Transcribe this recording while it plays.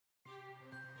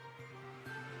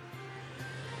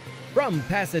From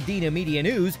Pasadena Media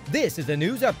News, this is a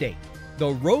news update.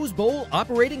 The Rose Bowl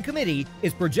Operating Committee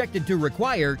is projected to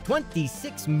require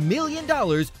 $26 million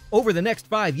over the next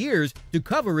 5 years to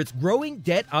cover its growing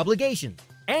debt obligations,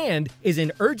 and is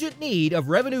in urgent need of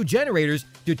revenue generators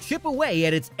to chip away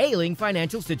at its ailing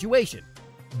financial situation.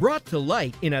 Brought to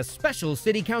light in a special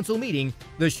city council meeting,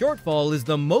 the shortfall is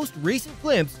the most recent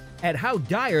glimpse at how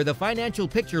dire the financial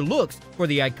picture looks for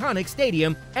the iconic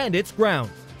stadium and its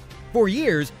grounds. For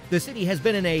years, the city has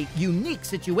been in a unique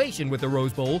situation with the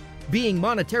Rose Bowl, being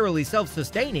monetarily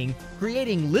self-sustaining,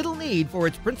 creating little need for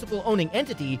its principal-owning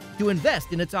entity to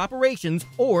invest in its operations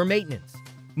or maintenance.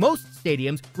 Most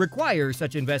stadiums require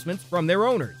such investments from their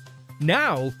owners.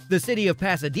 Now, the city of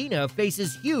Pasadena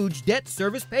faces huge debt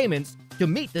service payments to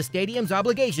meet the stadium's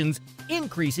obligations,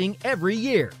 increasing every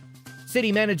year.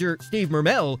 City manager Steve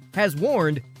Mermel has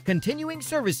warned continuing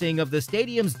servicing of the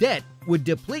stadium's debt would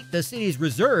deplete the city's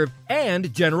reserve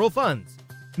and general funds.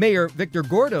 Mayor Victor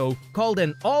Gordo called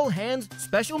an all-hands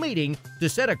special meeting to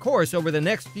set a course over the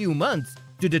next few months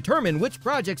to determine which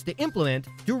projects to implement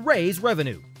to raise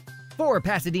revenue. For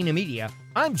Pasadena Media,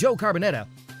 I'm Joe Carbonetta.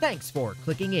 Thanks for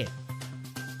clicking in.